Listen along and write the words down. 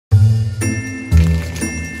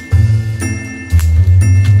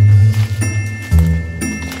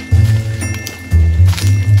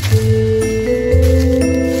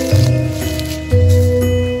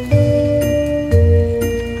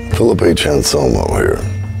Anselmo here.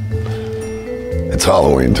 It's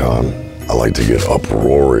Halloween time. I like to get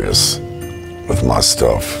uproarious with my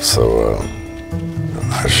stuff, so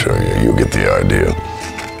I'll show you. You'll get the idea.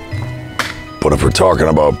 But if we're talking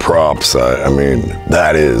about props, I mean,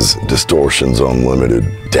 that is Distortion's Unlimited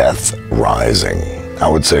Death Rising. I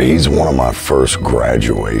would say he's one of my first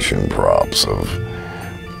graduation props of,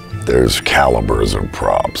 there's calibers of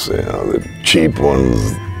props, you know, the cheap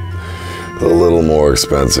ones, the little more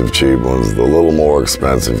expensive cheap ones, the little more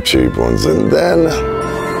expensive cheap ones, and then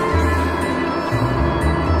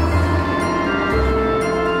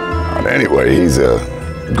anyway, he's a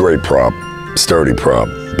great prop, sturdy prop,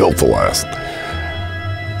 built to last.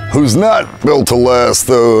 Who's not built to last,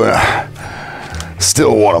 though,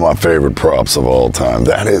 still one of my favorite props of all time.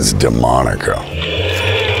 That is Demonica.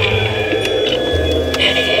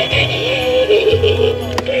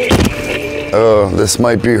 This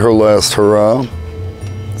might be her last hurrah.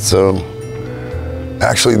 So,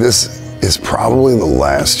 actually, this is probably the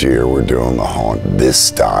last year we're doing the haunt this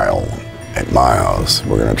style at my house.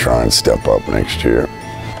 We're gonna try and step up next year.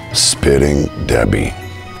 Spitting Debbie.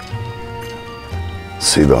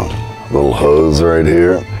 See the little hose right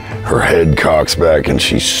here? Her head cocks back and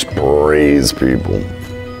she sprays people.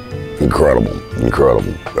 Incredible,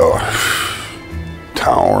 incredible. Oh,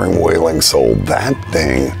 towering wailing soul. That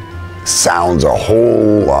thing sounds a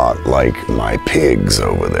whole lot like my pigs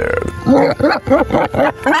over there.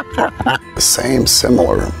 Same,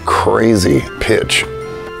 similar, crazy pitch.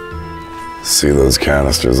 See those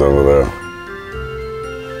canisters over there?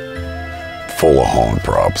 Full of haunt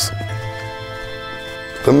props.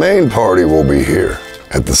 The main party will be here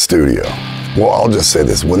at the studio. Well, I'll just say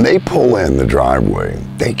this, when they pull in the driveway,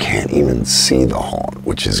 they can't even see the haunt,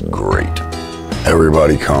 which is great.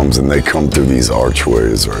 Everybody comes and they come through these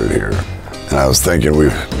archways right here. And I was thinking we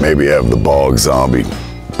maybe have the bog zombie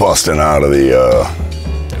busting out of the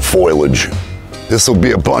foliage. This will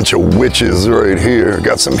be a bunch of witches right here.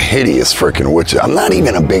 Got some hideous freaking witches. I'm not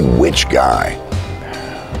even a big witch guy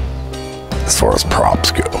as far as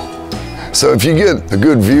props go. So if you get a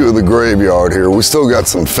good view of the graveyard here, we still got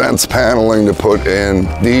some fence paneling to put in.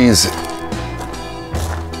 These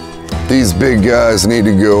big guys need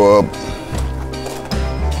to go up.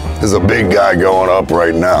 There's a big guy going up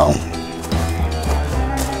right now.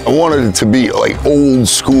 I wanted it to be like old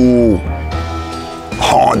school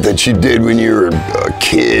haunt that you did when you were a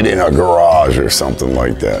kid in a garage or something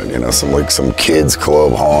like that. You know, some kids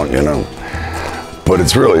club haunt, you know. But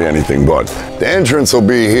it's really anything but. The entrance will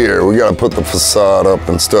be here. We gotta put the facade up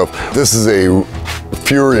and stuff. This is a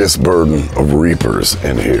furious burden of reapers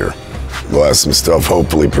in here. We'll have some stuff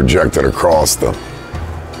hopefully projected across the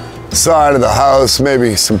side of the house.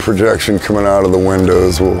 Maybe some projection coming out of the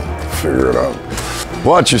windows. We'll figure it out.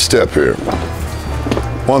 Watch your step here.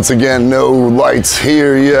 Once again, no lights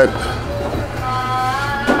here yet.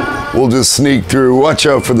 We'll just sneak through. Watch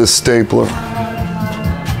out for this stapler.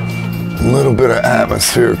 A little bit of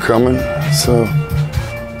atmosphere coming, so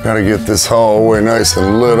gotta get this hallway nice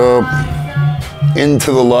and lit up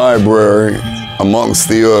into the library amongst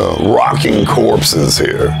the rocking corpses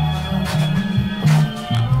here.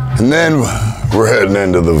 And then we're heading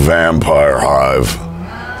into the vampire hive.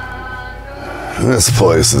 This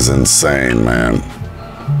place is insane, man.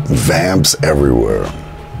 Vamps everywhere.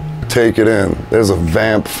 Take it in. There's a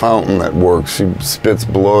vamp fountain that works. She spits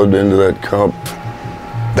blood into that cup.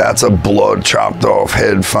 That's a blood chopped off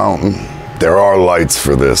head fountain. There are lights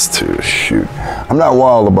for this too, shoot. I'm not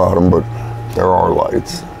wild about them, but there are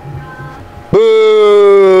lights.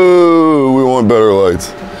 Boo! We want better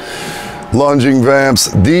lights. Lunging vamps.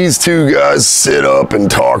 These two guys sit up and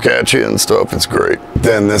talk at you and stuff. It's great.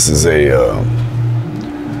 Then this is a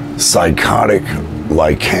psychotic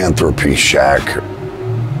lycanthropy shack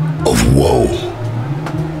of woe.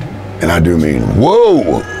 And I do mean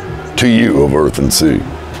woe to you of earth and sea.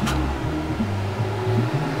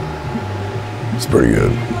 It's pretty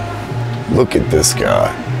good. Look at this guy.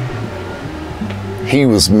 He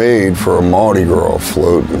was made for a Mardi Gras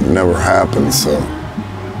float and it never happened, so.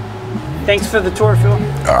 Thanks for the tour, Phil.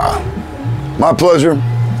 My pleasure.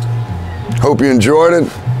 Hope you enjoyed it.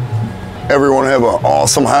 Everyone have an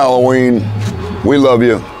awesome Halloween. We love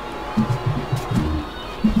you.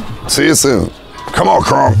 See you soon. Come on,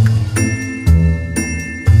 Kronk.